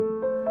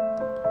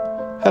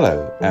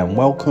Hello and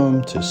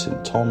welcome to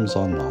St Thomas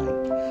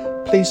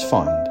Online. Please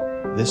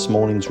find this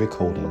morning's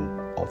recording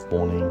of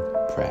morning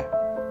prayer.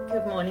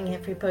 Good morning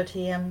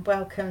everybody and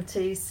welcome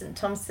to St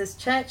Thomas's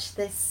Church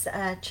this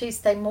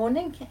Tuesday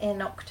morning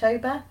in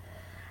October,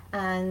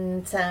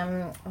 and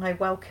I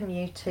welcome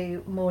you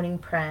to morning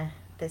prayer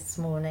this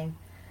morning.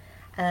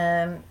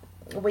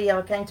 We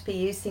are going to be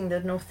using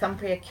the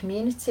Northumbria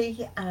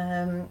Community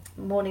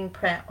morning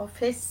prayer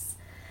office.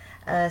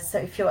 So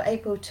if you're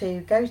able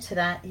to go to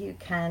that, you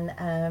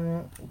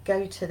can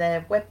go to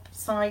their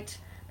website,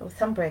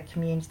 Northumbria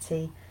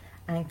Community,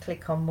 and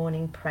click on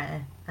morning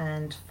prayer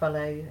and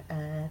follow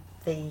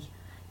the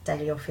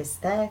daily office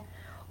there.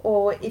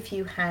 Or if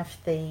you have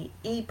the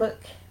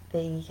ebook,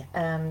 the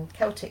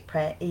Celtic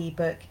Prayer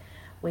ebook,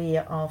 we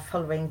are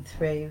following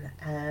through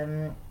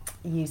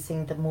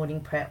using the morning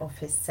prayer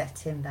office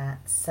set in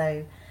that.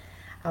 So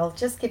I'll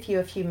just give you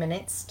a few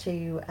minutes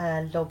to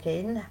log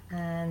in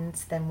and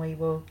then we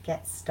will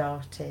get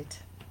started.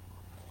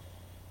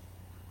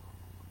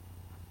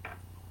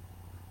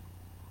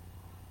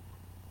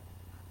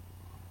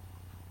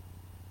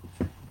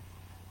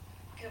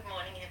 Good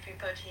morning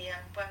everybody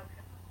and welcome.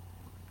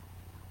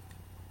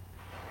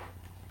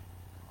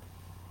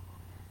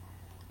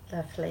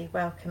 Lovely,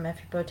 welcome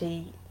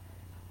everybody.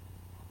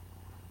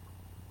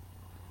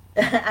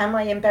 Am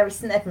I in Bury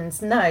St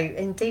Edmunds? No,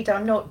 indeed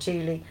I'm not,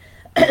 Julie.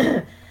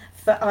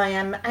 But I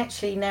am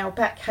actually now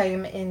back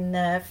home in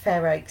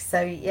Fair Oaks.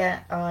 So yeah,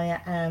 I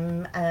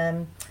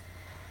am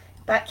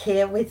back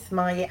here with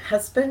my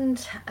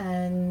husband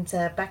and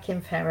back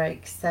in Fair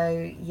Oaks.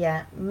 So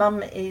yeah,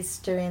 Mum is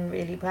doing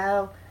really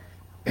well.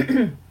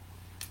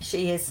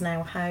 She is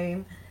now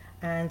home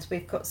and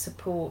we've got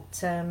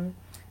support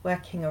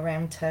working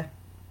around her.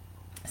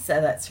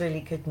 So that's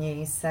really good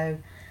news. So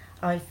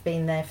I've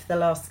been there for the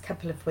last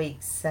couple of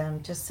weeks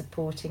just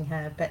supporting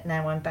her, but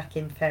now I'm back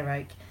in Fair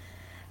Oak.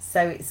 So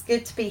it's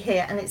good to be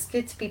here and it's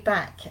good to be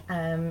back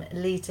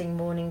leading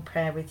morning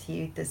prayer with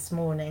you this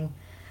morning.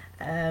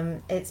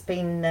 It's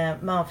been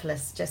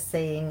marvellous just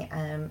seeing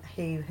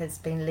who has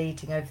been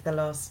leading over the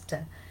last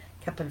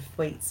couple of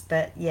weeks.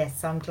 But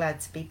yes, I'm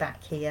glad to be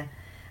back here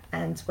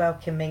and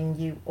welcoming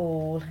you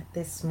all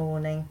this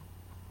morning.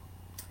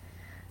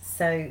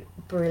 So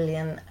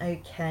brilliant.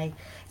 Okay,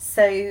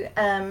 so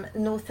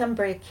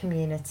Northumbria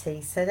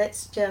Community. So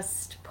let's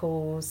just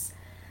pause.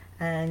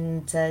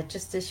 And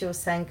just as you're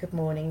saying good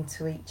morning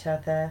to each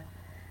other,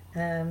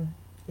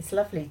 it's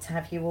lovely to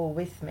have you all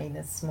with me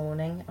this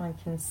morning. I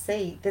can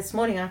see, this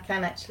morning I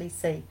can actually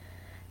see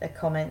the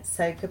comments.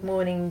 So good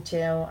morning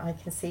Jill, I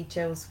can see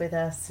Jill's with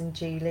us, and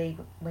Julie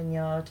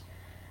Wynyard.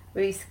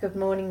 Ruth, good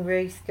morning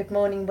Ruth. Good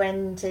morning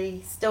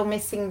Wendy. Still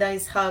missing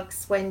those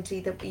hugs, Wendy,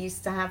 that we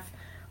used to have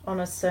on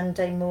a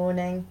Sunday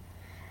morning.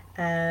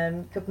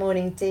 Good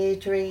morning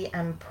Deirdre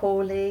and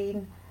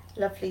Pauline.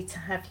 Lovely to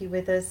have you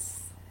with us.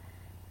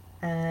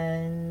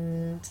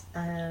 And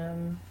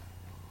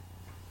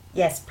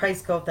yes,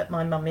 praise God that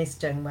my mum is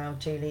doing well,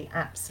 Julie.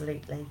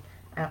 Absolutely,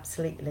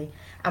 absolutely.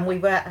 And we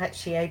were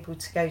actually able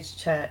to go to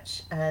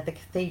church. The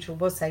cathedral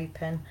was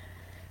open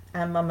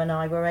and Mum and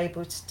I were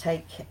able to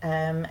take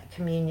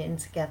communion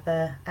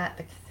together at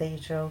the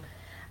cathedral,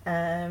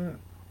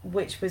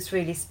 which was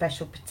really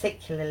special,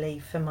 particularly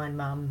for my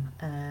mum.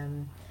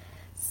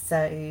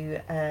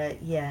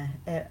 Yeah,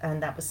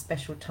 and that was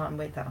special time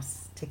with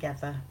us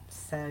together.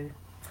 So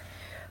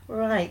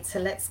right, so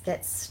let's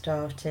get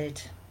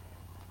started.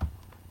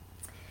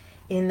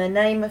 In the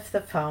name of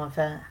the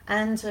Father,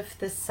 and of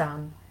the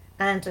Son,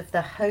 and of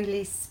the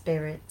Holy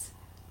Spirit.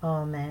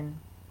 Amen.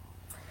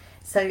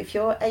 So if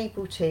you're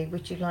able to,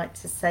 would you like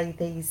to say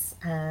these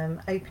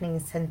opening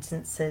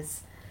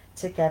sentences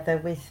together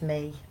with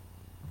me?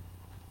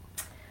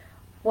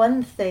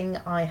 One thing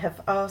I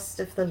have asked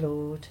of the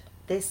Lord,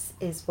 this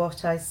is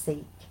what I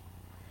seek,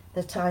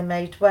 that I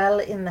may dwell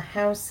in the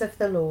house of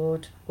the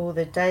Lord all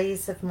the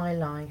days of my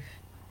life,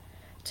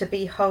 to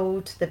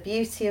behold the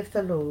beauty of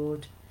the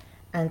Lord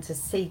and to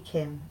seek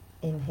him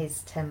in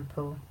his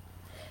temple.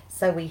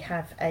 So we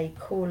have a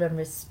call and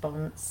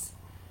response.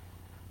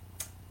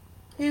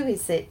 Who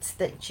is it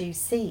that you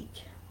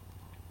seek?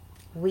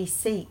 We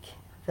seek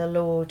the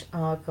Lord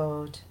our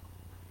God.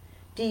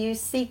 Do you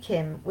seek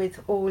him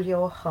with all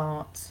your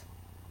heart?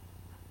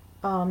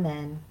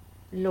 Amen.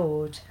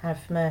 Lord,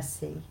 have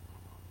mercy.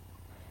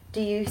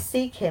 Do you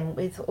seek him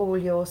with all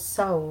your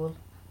soul?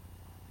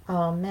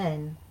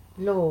 Amen.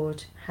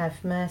 Lord,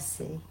 have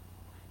mercy.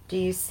 Do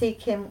you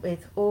seek him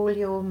with all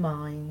your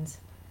mind?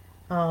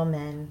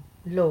 Amen.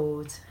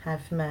 Lord,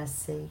 have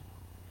mercy.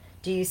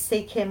 Do you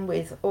seek him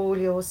with all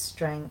your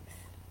strength?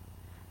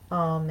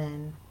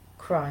 Amen.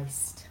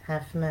 Christ,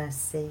 have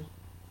mercy.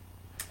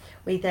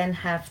 We then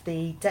have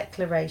the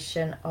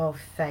declaration of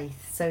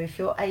faith. So if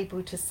you're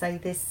able to say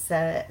this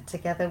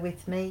together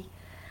with me,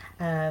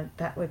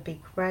 that would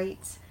be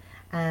great.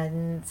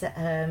 And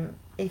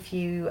if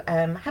you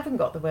haven't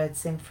got the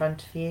words in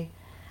front of you,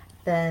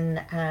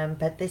 then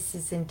but this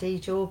is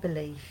indeed your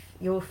belief,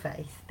 your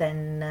faith,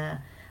 then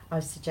I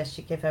suggest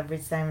you give a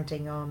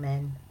resounding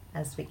amen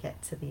as we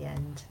get to the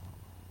end.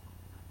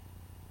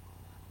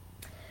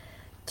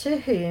 To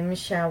whom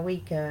shall we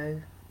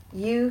go?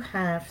 You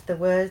have the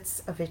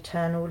words of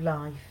eternal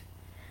life,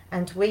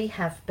 and we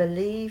have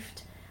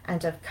believed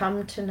and have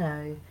come to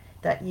know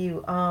that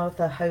you are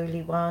the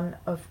Holy One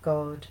of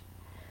God.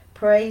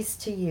 Praise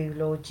to you,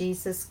 Lord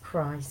Jesus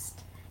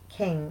Christ,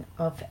 King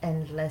of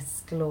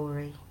endless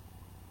glory.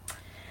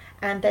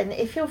 And then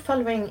if you're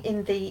following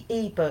in the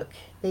ebook,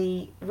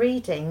 the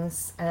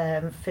readings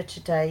for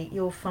today,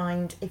 you'll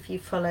find if you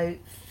follow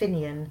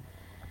Finian.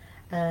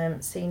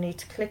 So you need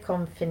to click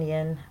on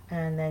Finian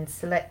and then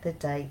select the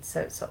date.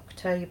 So it's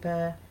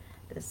October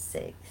the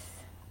 6th.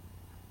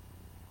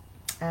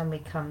 And we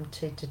come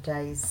to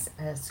today's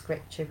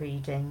scripture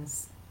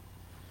readings.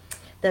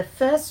 The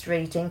first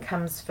reading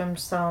comes from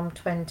Psalm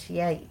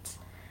 28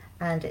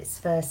 and it's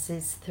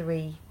verses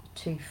 3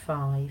 to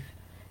 5.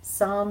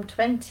 Psalm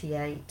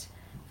 28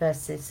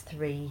 verses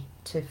 3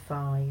 to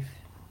 5.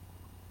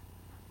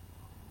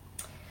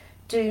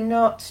 Do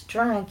not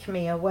drag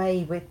me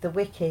away with the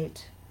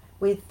wicked,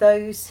 with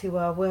those who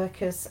are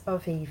workers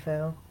of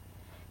evil,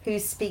 who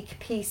speak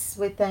peace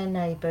with their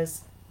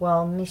neighbours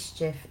while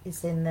mischief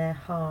is in their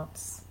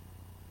hearts.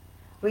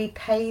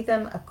 Repay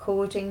them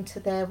according to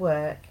their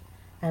work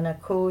and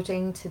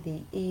according to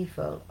the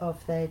evil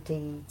of their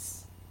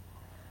deeds.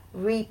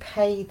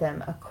 Repay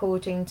them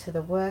according to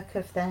the work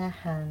of their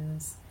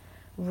hands.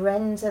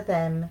 Render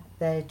them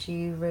their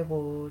due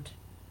reward,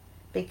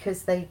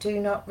 because they do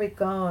not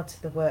regard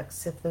the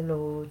works of the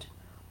Lord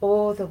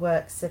or the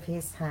works of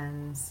his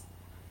hands.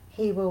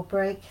 He will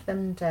break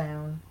them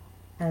down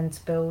and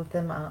build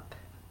them up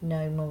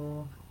no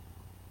more.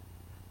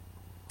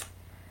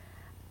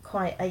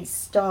 Quite a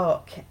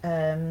stark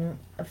a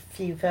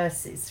few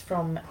verses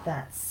from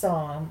that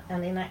psalm,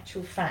 and in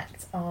actual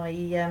fact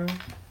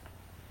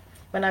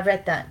when I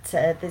read that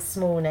this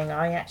morning,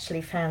 I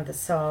actually found the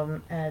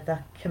psalm, the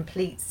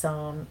complete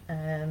psalm,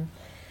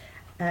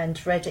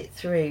 and read it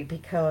through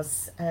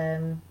because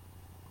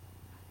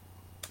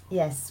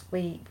yes,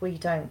 we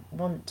don't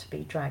want to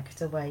be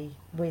dragged away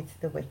with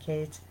the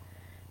wicked,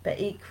 but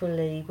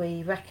equally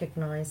we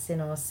recognise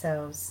in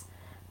ourselves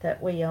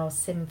that we are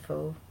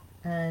sinful.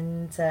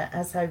 And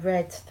as I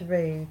read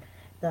through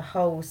the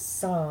whole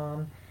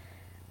psalm,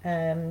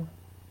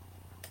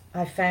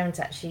 I found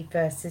actually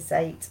verses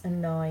 8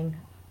 and 9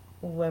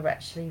 were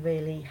actually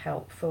really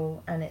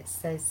helpful, and it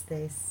says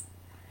this: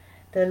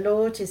 the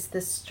Lord is the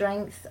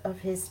strength of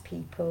his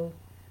people,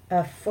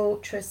 a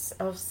fortress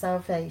of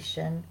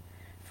salvation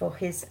for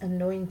his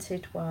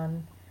anointed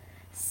one.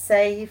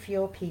 Save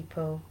your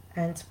people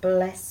and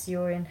bless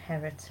your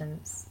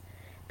inheritance.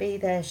 Be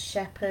their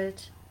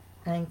shepherd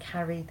and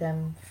carry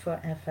them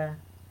forever.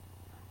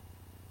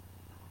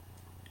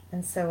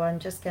 And so I'm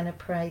just going to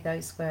pray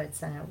those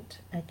words out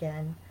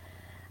again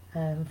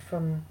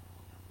from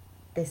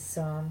this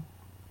psalm.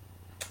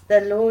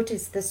 The Lord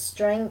is the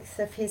strength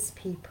of his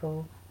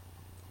people,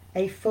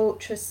 a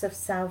fortress of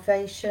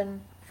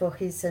salvation for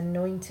his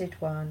anointed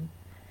one.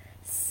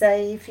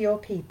 Save your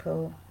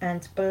people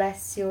and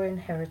bless your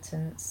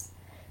inheritance.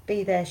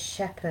 Be their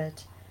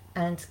shepherd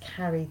and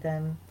carry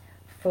them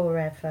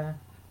forever.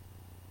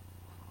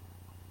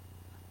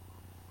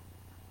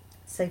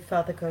 So,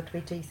 Father God,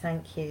 we do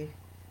thank you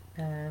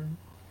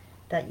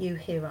that you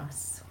hear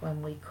us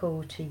when we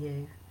call to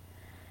you,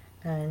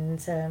 and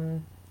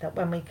that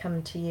when we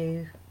come to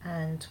you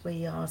and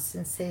we are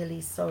sincerely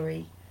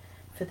sorry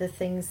for the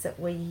things that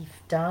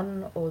we've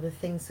done or the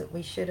things that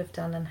we should have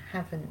done and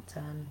haven't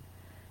done,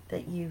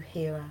 that you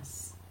hear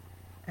us.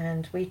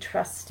 And we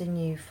trust in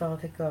you,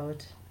 Father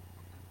God,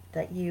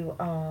 that you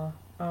are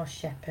our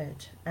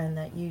shepherd and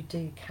that you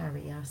do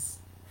carry us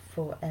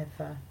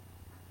forever.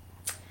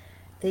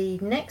 The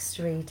next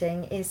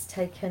reading is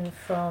taken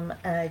from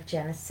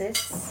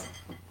Genesis.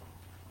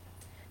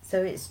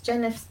 So it's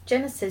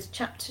Genesis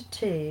chapter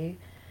 2,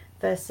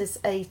 verses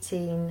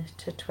 18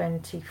 to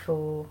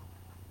 24.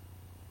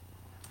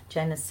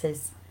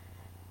 Genesis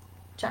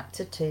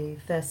chapter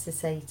 2,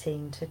 verses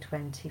 18 to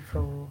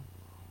 24.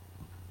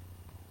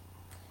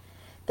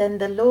 Then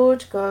the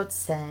Lord God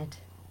said,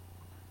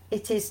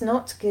 "It is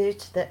not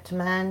good that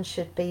man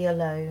should be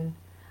alone.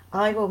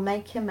 I will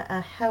make him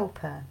a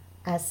helper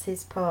as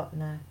his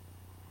partner."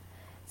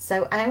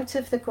 So out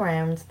of the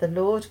ground the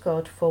Lord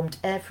God formed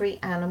every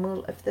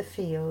animal of the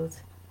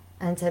field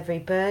and every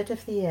bird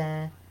of the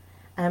air,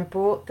 and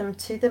brought them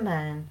to the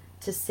man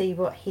to see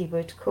what he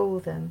would call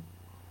them.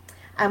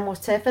 And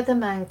whatever the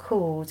man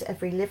called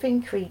every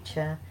living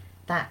creature,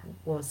 that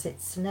was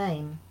its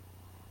name.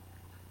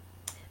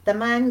 The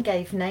man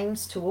gave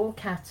names to all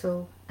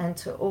cattle and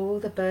to all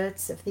the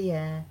birds of the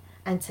air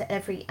and to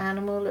every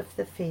animal of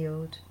the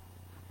field.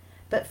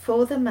 But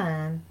for the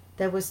man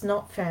there was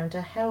not found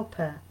a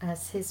helper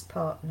as his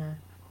partner.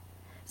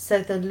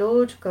 So the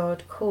Lord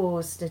God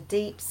caused a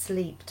deep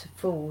sleep to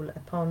fall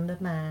upon the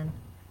man,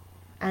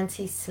 and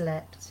he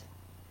slept.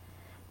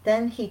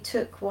 Then he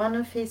took one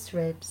of his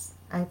ribs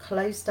and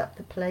closed up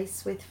the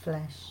place with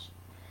flesh,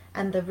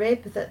 and the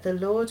rib that the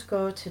Lord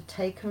God had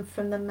taken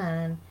from the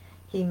man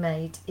he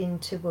made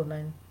into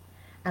woman,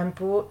 and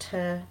brought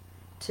her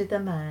to the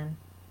man.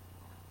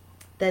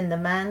 Then the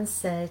man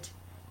said,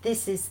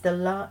 this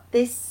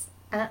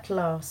at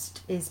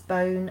last is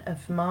bone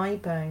of my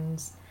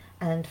bones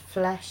and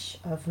flesh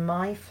of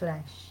my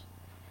flesh.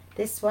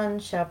 This one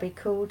shall be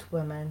called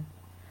woman,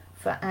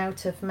 for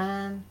out of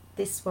man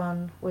this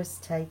one was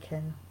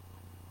taken.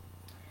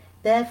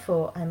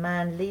 Therefore a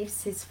man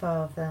leaves his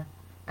father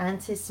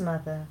and his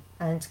mother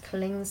and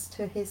clings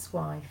to his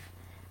wife,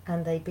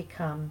 and they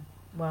become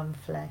one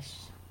flesh.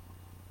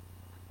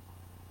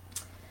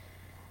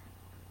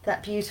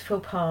 That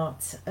beautiful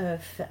part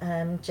of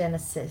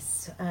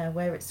Genesis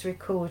where it's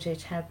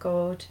recorded how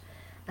God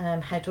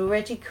had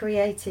already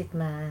created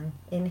man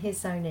in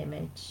his own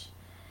image,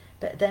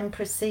 but then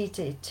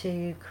proceeded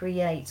to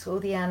create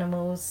all the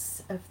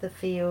animals of the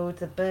field,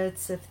 the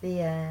birds of the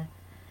air,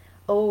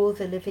 all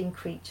the living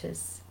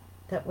creatures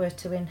that were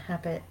to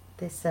inhabit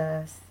this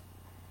earth,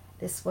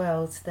 this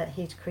world that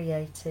he'd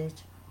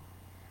created,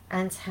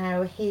 and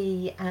how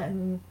he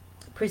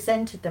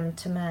presented them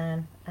to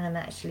man, and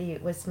actually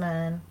it was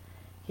man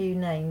who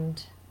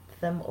named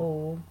them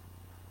all.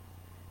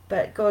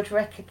 But God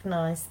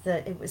recognised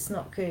that it was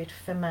not good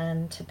for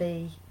man to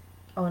be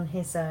on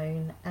his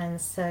own,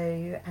 and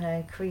so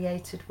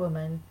created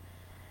woman,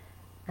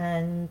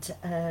 and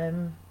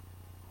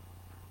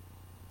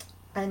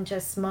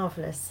just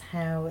marvellous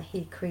how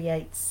he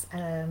creates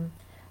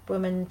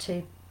woman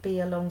to be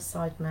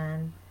alongside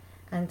man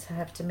and to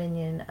have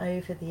dominion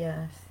over the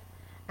earth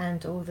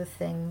and all the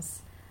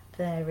things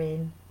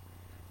therein.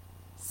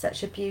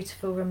 Such a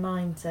beautiful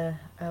reminder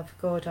of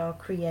God our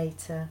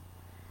Creator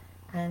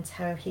and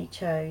how he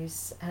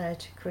chose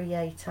to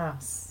create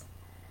us.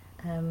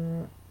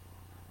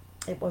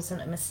 It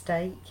wasn't a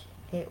mistake,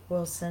 it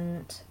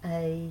wasn't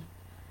an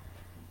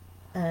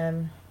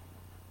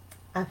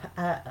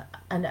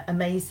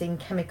amazing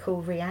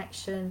chemical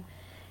reaction,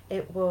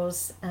 it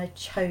was a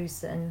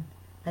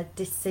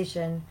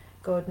decision.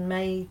 God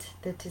made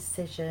the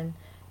decision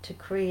to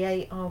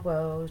create our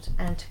world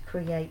and to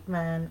create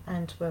man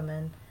and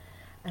woman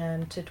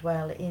to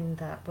dwell in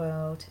that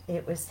world.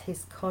 It was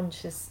his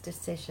conscious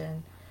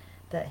decision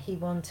that he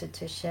wanted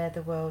to share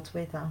the world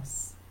with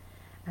us,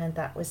 and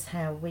that was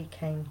how we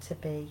came to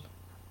be.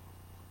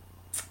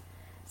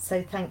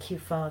 So thank you,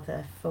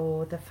 Father,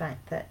 for the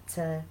fact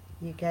that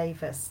you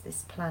gave us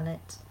this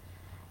planet,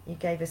 you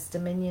gave us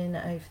dominion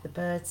over the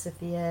birds of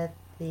the air,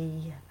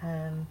 the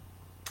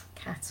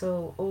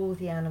cattle, all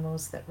the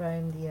animals that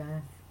roam the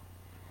earth,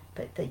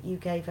 but that you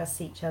gave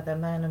us each other,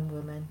 man and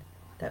woman,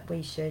 that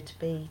we should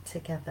be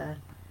together.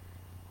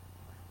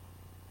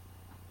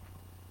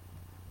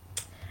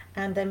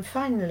 And then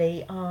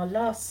finally, our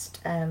last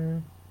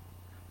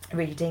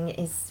reading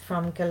is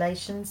from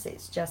Galatians.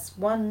 It's just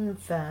one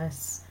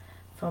verse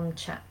from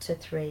chapter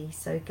 3.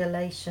 So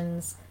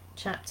Galatians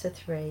chapter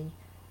 3,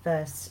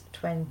 verse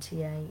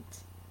 28.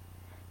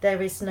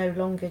 There is no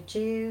longer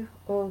Jew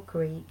or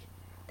Greek.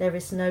 There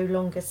is no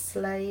longer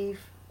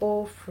slave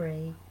or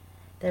free.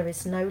 There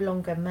is no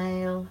longer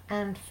male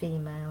and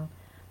female,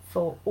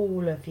 for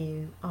all of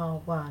you are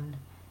one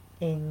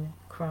in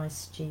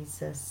Christ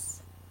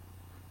Jesus.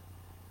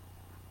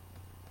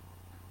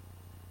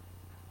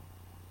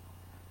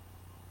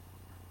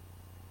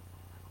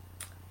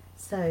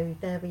 So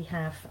there we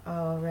have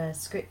our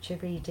scripture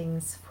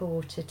readings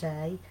for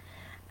today,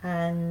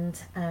 and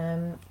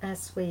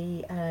as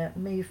we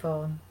move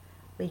on,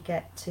 we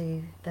get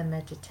to the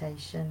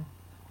meditation.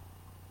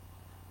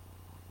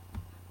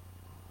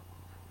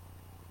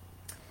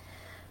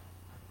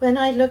 When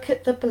I look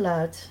at the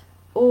blood,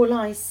 all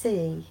I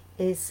see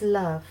is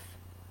love,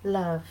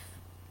 love,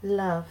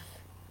 love.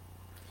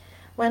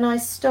 When I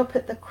stop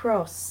at the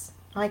cross,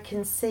 I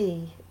can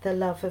see the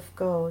love of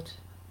God.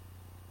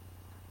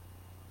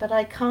 But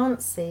I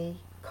can't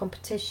see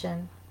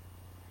competition.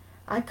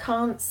 I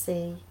can't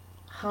see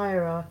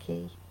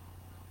hierarchy.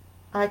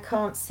 I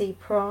can't see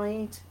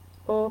pride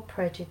or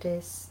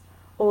prejudice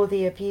or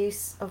the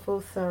abuse of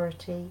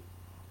authority.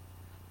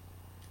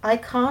 I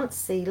can't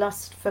see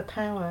lust for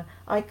power.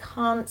 I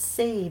can't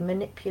see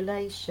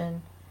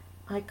manipulation.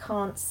 I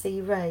can't see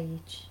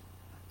rage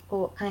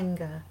or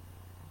anger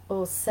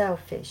or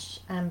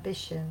selfish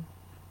ambition.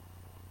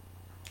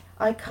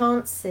 I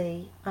can't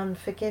see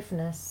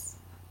unforgiveness.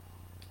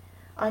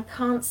 I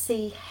can't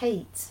see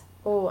hate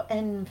or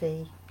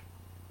envy.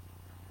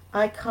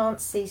 I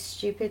can't see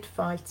stupid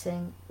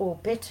fighting or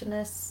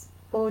bitterness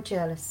or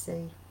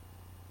jealousy.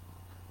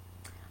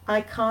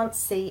 I can't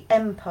see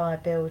empire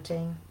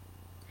building.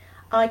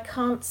 I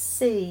can't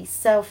see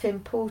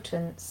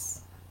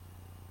self-importance.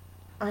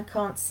 I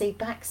can't see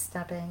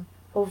backstabbing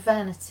or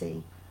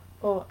vanity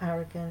or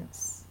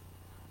arrogance.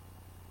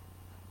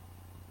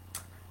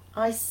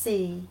 I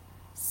see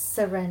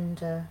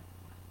surrender,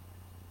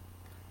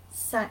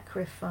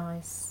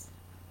 sacrifice,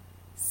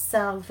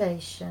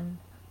 salvation,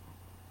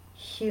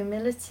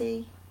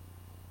 humility,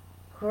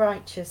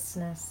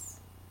 righteousness,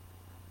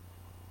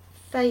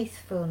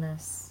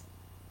 faithfulness,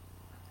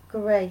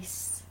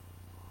 grace,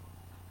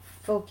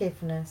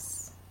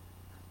 forgiveness,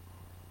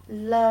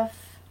 love,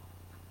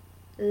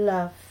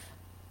 love,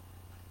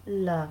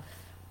 love.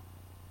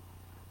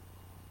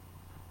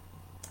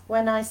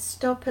 When I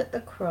stop at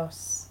the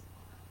cross,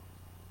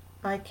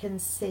 I can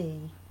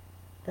see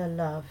the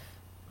love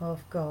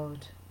of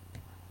God.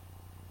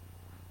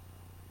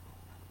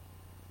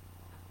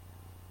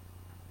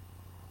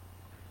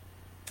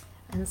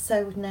 And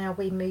so now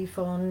we move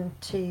on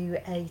to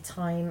a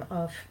time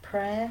of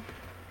prayer.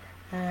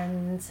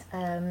 And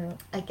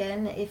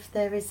again, if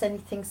there is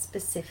anything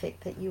specific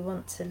that you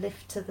want to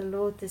lift to the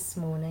Lord this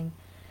morning,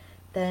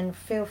 then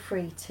feel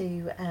free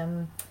to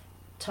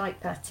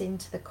type that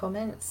into the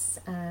comments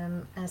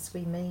as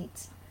we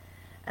meet.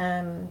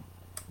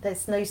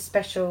 There's no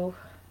special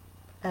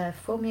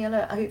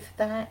formula over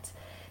that.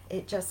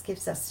 It just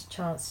gives us a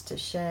chance to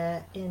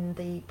share in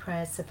the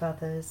prayers of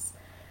others.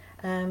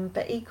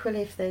 But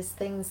equally, if there's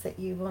things that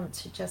you want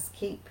to just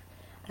keep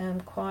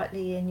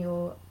quietly in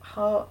your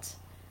heart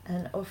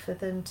and offer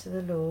them to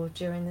the Lord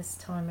during this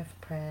time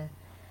of prayer,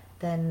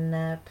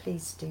 then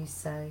please do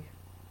so.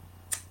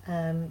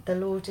 The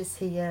Lord is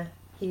here.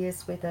 He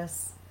is with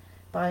us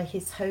by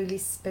His Holy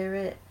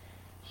Spirit.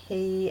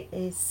 He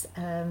is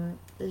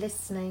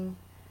listening.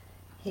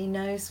 He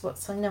knows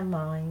what's on our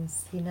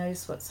minds. He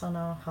knows what's on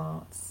our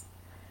hearts.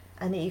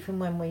 And even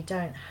when we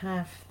don't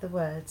have the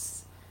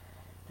words,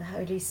 the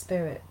Holy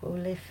Spirit will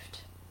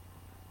lift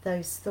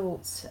those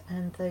thoughts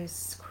and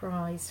those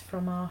cries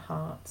from our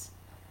hearts,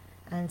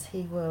 and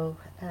He will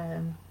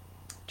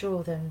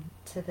draw them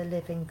to the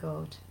living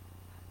God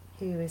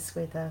who is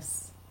with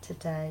us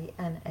today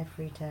and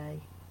every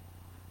day.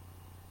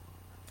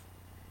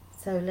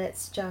 So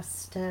let's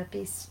just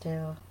be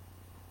still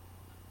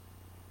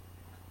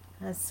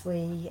as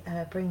we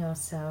bring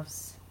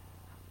ourselves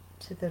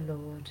to the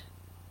Lord.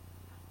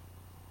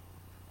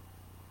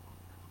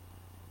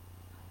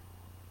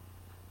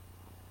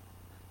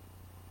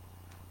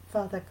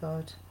 Father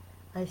God,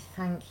 I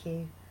thank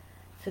you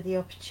for the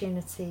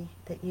opportunity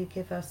that you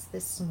give us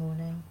this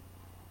morning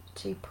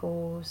to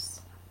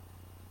pause,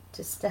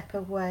 to step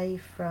away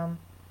from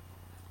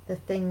the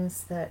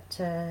things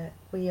that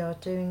we are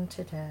doing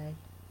today,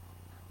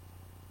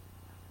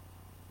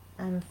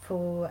 and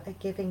for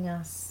giving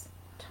us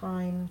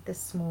time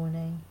this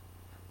morning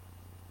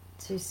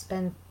to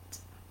spend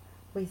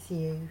with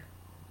you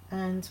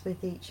and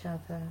with each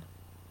other.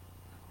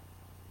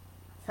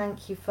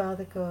 Thank you,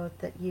 Father God,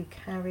 that you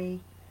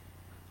carry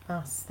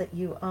us, that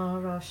you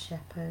are our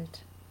shepherd,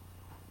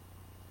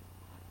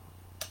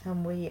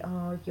 and we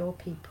are your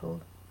people.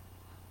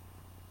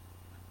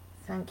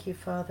 Thank you,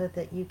 Father,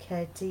 that you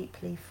care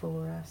deeply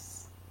for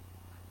us.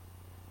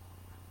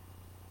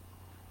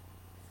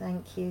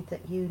 Thank you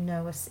that you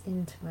know us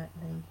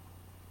intimately.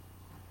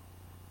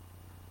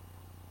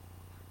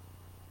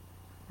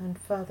 And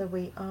Father,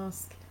 we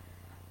ask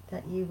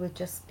that you would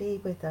just be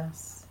with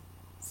us.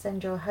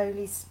 Send your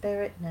Holy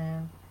Spirit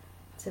now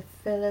to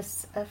fill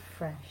us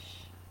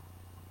afresh.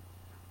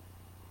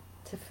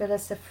 To fill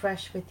us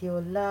afresh with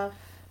your love,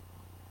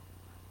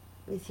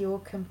 with your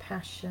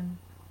compassion,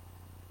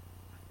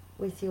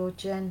 with your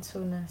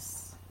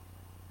gentleness,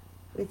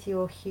 with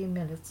your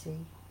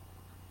humility.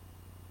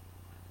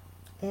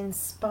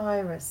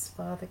 Inspire us,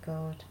 Father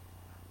God,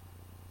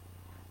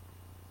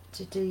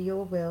 to do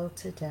your will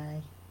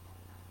today,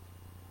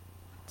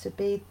 to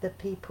be the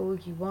people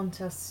you want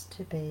us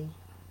to be,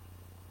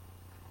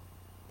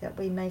 that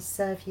we may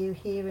serve you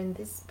here in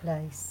this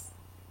place,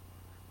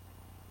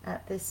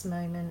 at this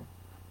moment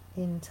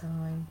in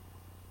time.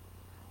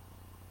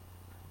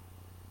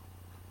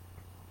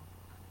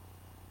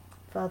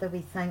 Father,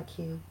 we thank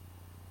you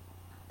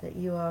that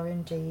you are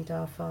indeed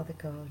our Father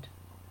God.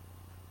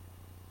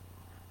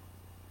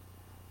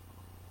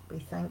 We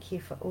thank you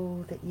for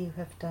all that you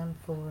have done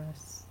for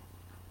us,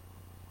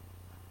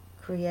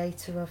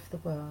 Creator of the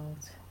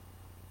world.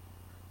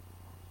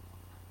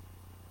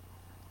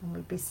 And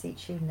we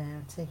beseech you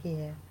now to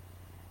hear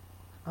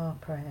our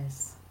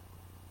prayers.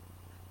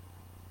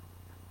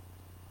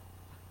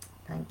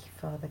 Thank you,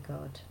 Father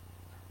God.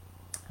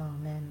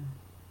 Amen.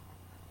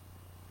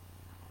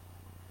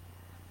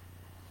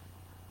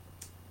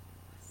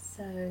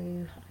 So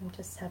I'm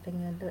just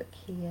having a look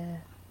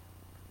here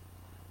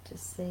to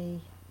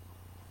see.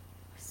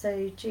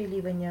 So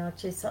Julie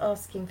Winyard is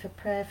asking for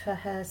prayer for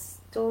her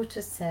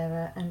daughter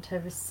Sarah and her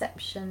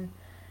reception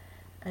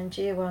and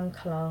Year 1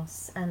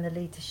 class and the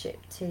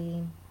leadership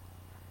team.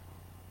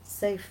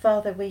 So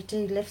Father, we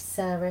do lift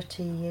Sarah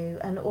to you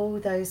and all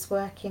those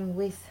working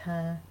with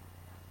her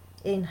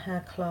in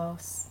her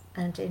class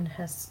and in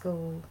her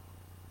school.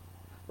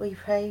 We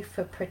pray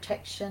for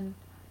protection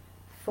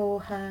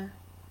for her.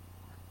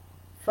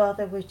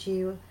 Father, would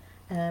you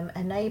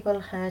enable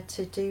her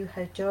to do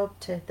her job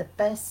to the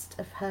best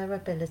of her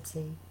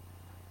ability.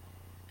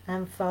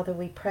 And Father,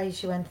 we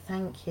praise you and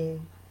thank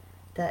you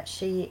that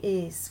she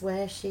is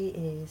where she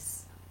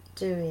is,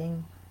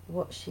 doing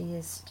what she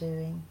is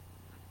doing.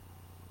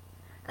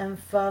 And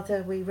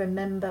Father, we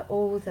remember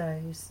all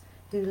those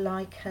who,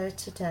 like her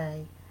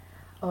today,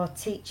 are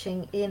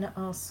teaching in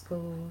our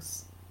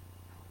schools,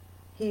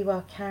 who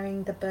are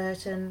carrying the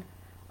burden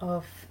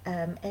of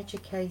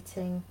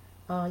educating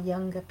our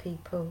younger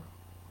people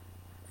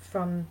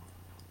from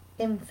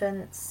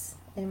infants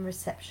in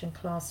reception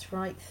class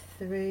right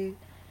through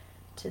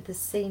to the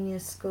senior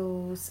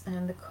schools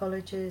and the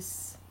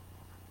colleges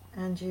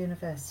and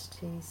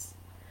universities.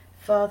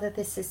 Father,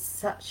 this is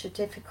such a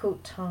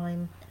difficult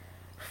time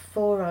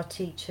for our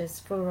teachers,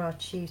 for our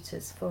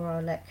tutors, for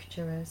our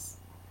lecturers.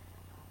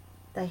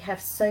 They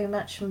have so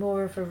much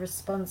more of a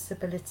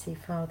responsibility,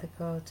 Father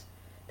God,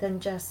 than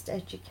just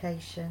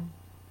education,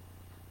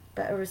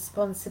 but a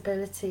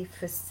responsibility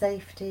for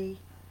safety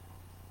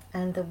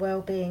and the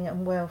well-being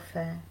and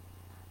welfare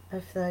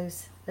of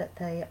those that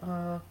they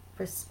are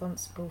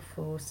responsible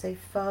for. So,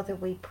 Father,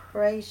 we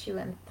praise you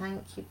and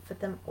thank you for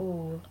them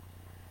all.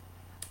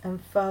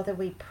 And Father,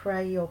 we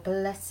pray your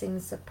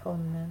blessings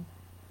upon them,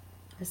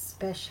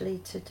 especially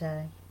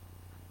today.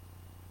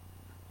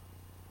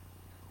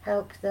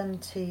 Help them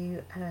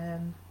to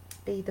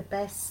be the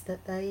best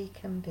that they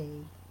can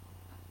be.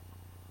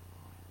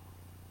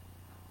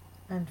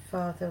 And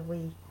Father,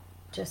 we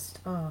just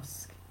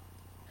ask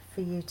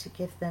for you to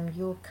give them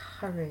your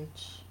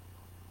courage,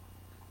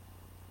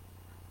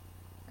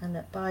 and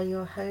that by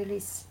your Holy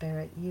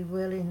Spirit you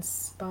will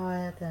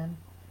inspire them,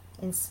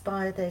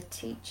 inspire their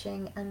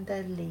teaching and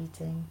their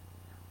leading.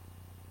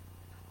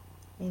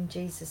 In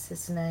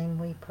Jesus' name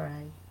we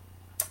pray.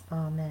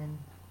 Amen.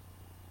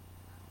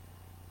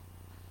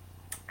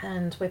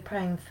 And we're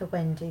praying for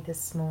Wendy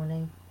this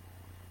morning.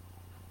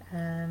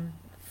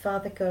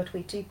 Father God,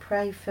 we do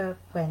pray for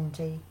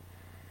Wendy.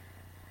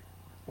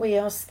 We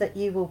ask that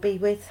you will be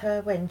with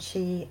her when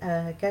she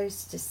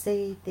goes to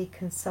see the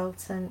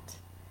consultant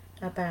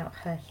about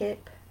her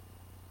hip.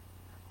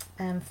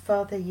 And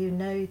Father, you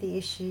know the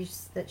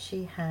issues that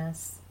she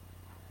has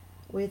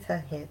with her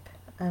hip.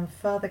 And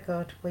Father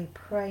God, we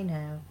pray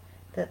now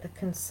that the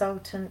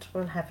consultant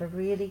will have a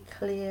really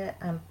clear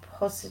and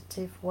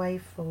positive way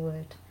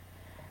forward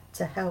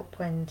to help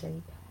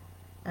Wendy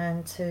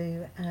and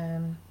to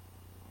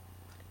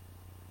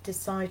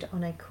decide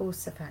on a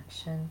course of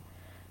action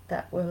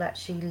that will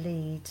actually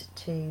lead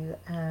to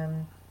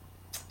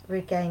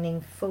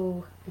regaining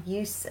full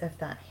use of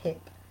that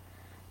hip.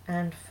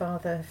 And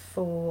Father,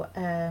 for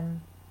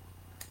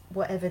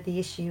whatever the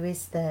issue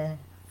is there,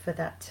 for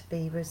that to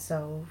be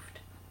resolved.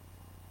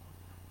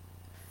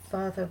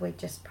 Father, we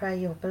just pray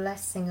your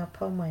blessing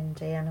upon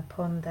Wendy and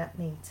upon that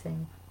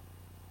meeting,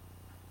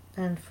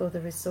 and for the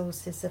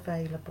resources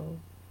available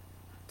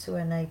to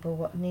enable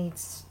what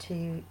needs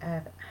to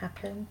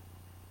happen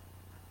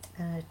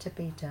to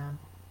be done.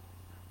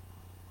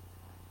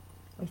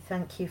 We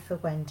thank you for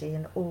Wendy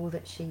and all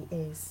that she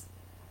is,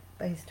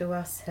 both to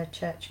us, her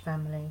church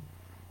family,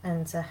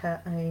 and to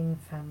her own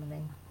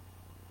family.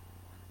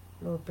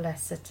 Lord,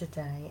 bless her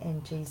today.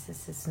 In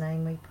Jesus'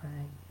 name we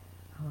pray.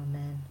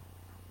 Amen.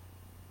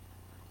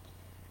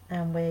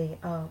 And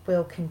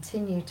we'll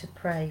continue to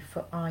pray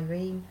for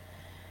Irene,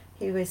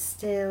 who is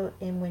still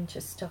in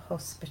Winchester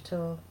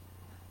Hospital,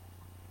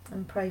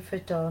 and pray for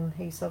Don,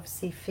 who's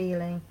obviously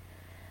feeling,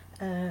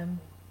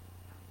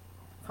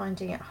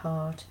 finding it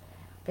hard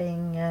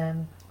being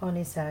on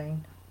his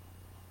own.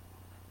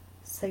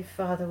 So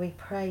Father, we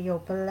pray your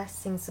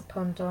blessings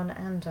upon Don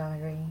and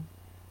Irene.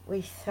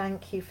 We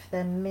thank you for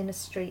their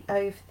ministry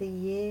over the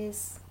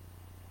years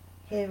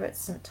here at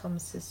St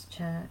Thomas's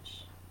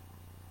Church,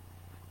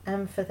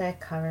 and for their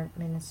current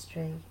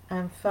ministry.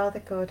 And Father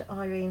God,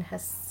 Irene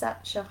has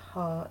such a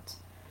heart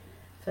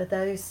for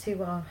those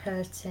who are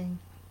hurting.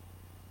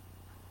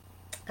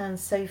 And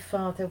so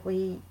Father,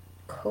 we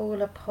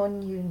call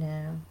upon you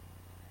now.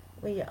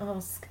 We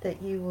ask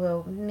that you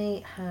will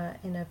meet her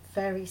in a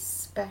very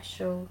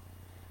special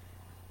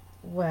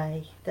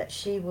way, that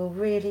she will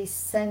really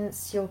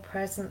sense your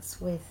presence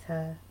with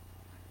her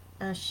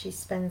as she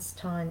spends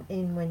time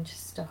in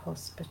Winchester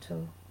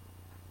Hospital.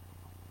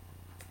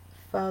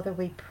 Father,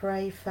 we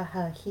pray for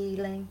her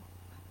healing,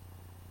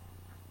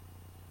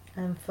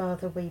 and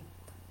Father, we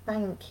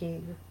thank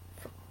you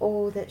for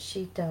all that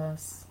she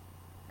does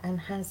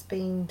and has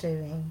been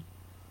doing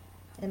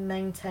in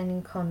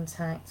maintaining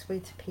contact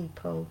with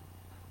people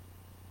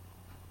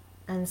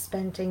and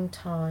spending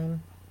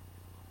time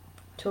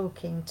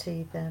talking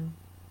to them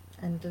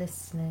and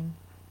listening.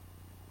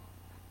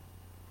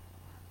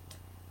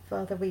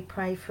 Father, we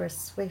pray for a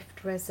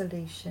swift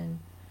resolution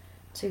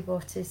to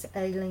what is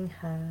ailing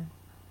her,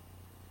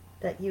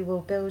 that you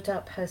will build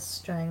up her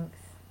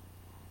strength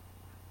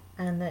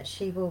and that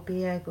she will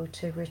be able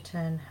to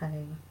return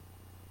home.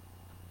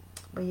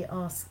 We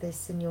ask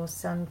this in your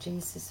Son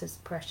Jesus'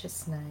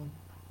 precious name.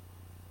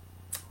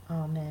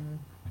 Amen.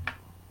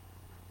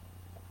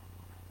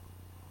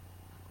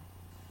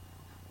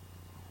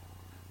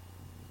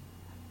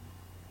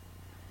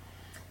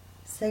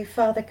 So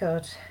Father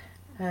God,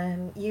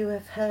 you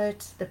have heard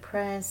the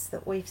prayers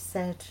that we've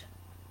said,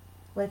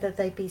 whether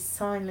they be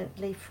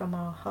silently from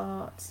our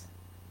hearts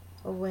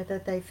or whether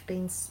they've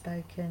been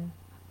spoken.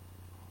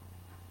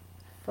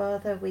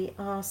 Father, we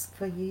ask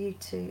for you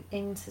to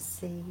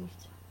intercede,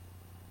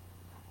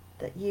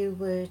 that you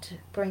would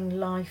bring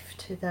life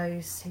to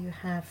those who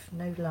have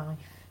no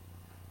life,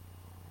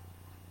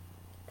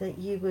 that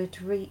you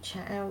would reach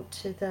out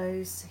to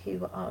those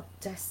who are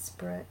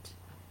desperate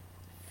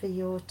for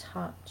your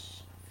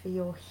touch, for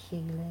your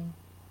healing.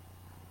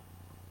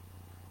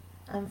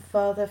 And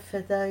Father, for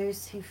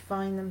those who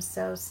find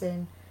themselves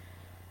in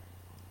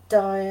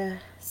dire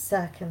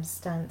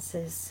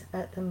circumstances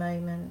at the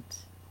moment,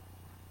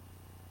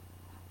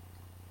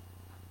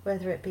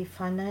 whether it be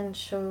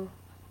financial,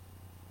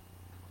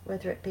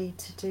 whether it be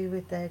to do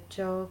with their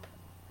job,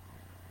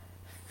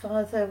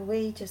 Father,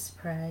 we just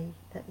pray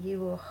that you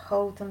will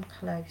hold them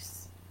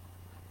close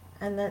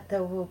and that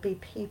there will be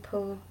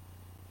people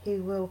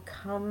who will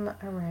come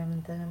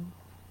around them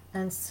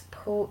and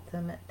support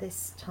them at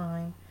this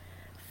time.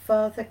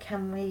 Father,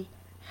 can we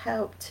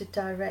help to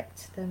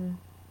direct them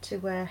to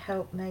where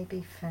help may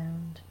be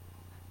found?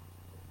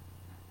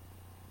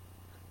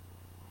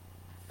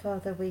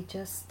 Father, we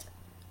just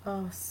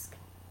ask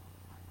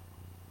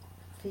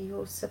for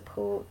your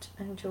support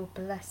and your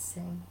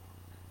blessing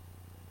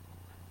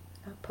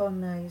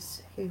upon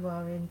those who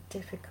are in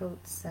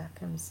difficult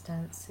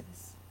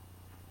circumstances.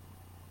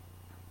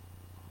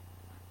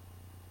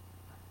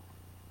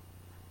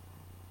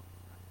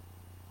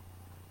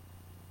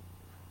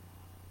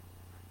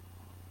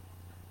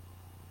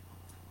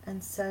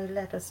 And so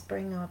let us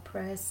bring our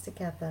prayers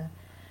together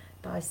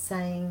by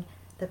saying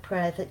the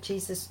prayer that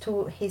Jesus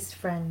taught his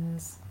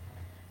friends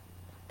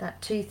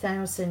that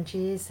 2,000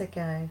 years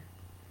ago,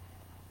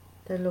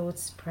 the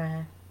Lord's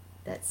Prayer.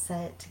 Let's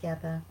say it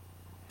together.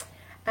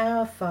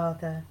 Our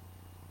Father,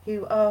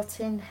 who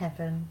art in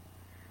heaven,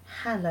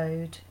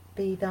 hallowed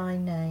be thy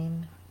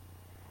name.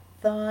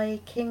 Thy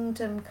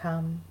kingdom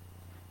come,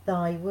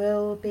 thy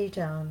will be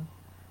done,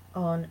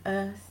 on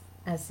earth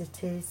as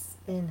it is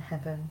in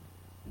heaven.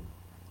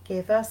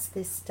 Give us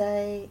this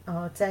day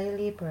our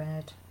daily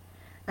bread,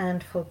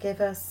 and forgive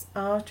us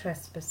our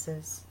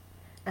trespasses,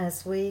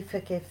 as we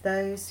forgive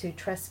those who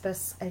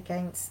trespass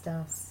against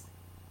us.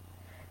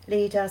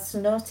 Lead us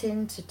not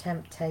into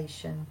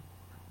temptation,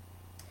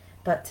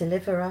 but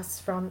deliver us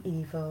from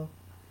evil.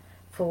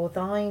 For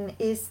thine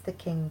is the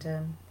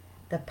kingdom,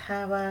 the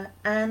power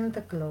and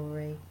the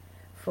glory,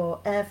 for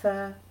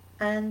ever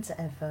and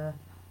ever.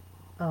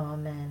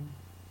 Amen.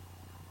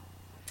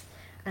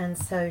 And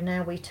so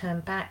now we turn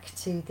back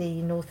to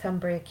the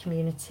Northumbria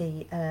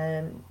Community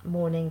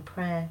morning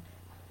prayer,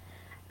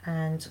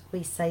 and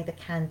we say the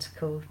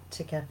canticle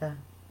together.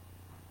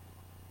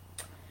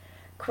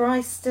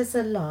 Christ as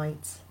a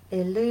light,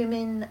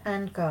 illumine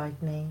and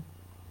guide me.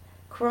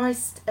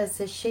 Christ as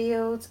a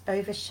shield,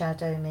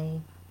 overshadow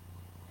me.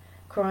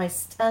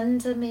 Christ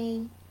under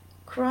me,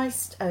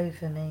 Christ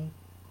over me.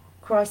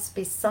 Christ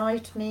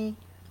beside me,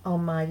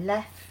 on my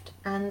left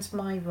and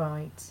my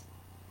right.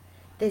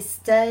 This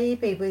day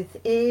be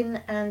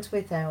within and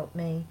without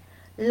me,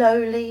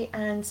 lowly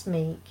and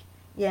meek,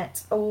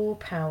 yet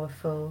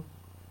all-powerful.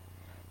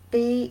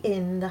 Be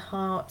in the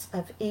heart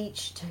of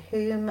each to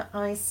whom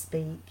I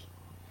speak,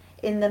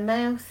 in the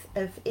mouth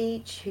of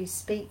each who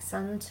speaks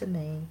unto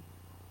me.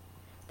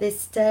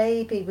 This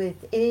day be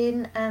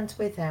within and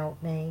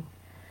without me,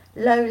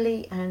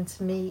 lowly and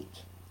meek,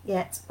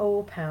 yet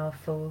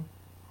all-powerful.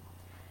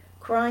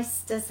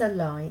 Christ as a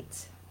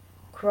light,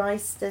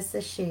 Christ as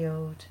a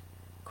shield,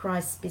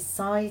 Christ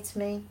beside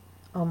me,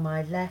 on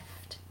my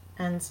left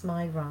and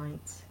my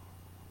right.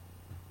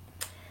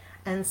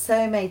 And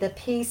so may the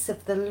peace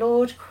of the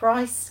Lord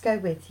Christ go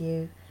with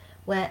you,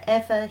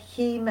 wherever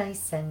he may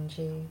send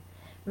you.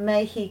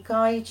 May he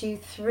guide you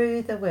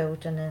through the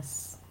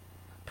wilderness,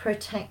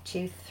 protect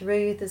you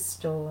through the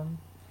storm.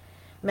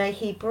 May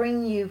he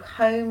bring you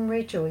home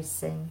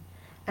rejoicing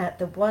at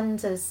the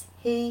wonders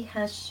he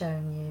has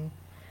shown you.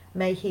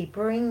 May he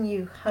bring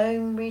you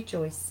home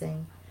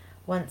rejoicing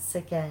once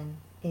again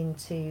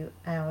into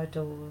our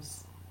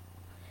doors.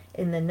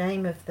 In the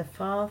name of the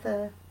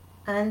Father,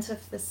 and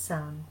of the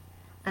Son,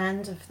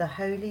 and of the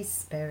Holy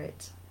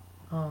Spirit.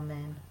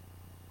 Amen.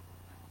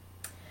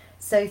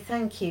 So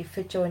thank you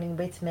for joining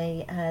with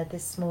me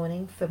this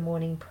morning for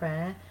morning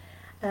prayer.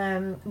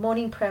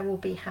 Morning prayer will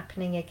be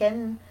happening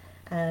again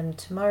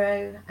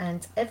tomorrow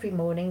and every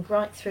morning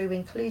right through,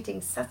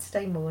 including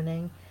Saturday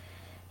morning,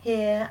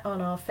 here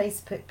on our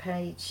Facebook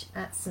page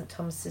at St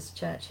Thomas's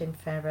Church in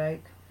Fair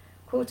Oak,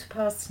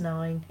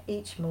 9:15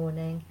 each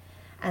morning.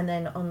 And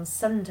then on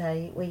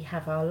Sunday we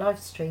have our live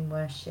stream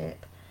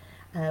worship,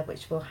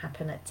 which will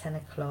happen at 10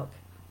 o'clock.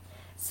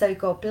 So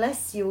God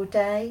bless your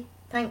day.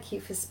 Thank you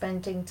for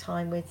spending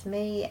time with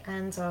me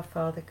and our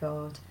Father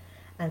God,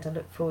 and I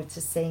look forward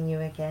to seeing you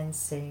again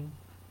soon.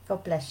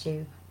 God bless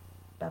you.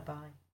 Bye-bye.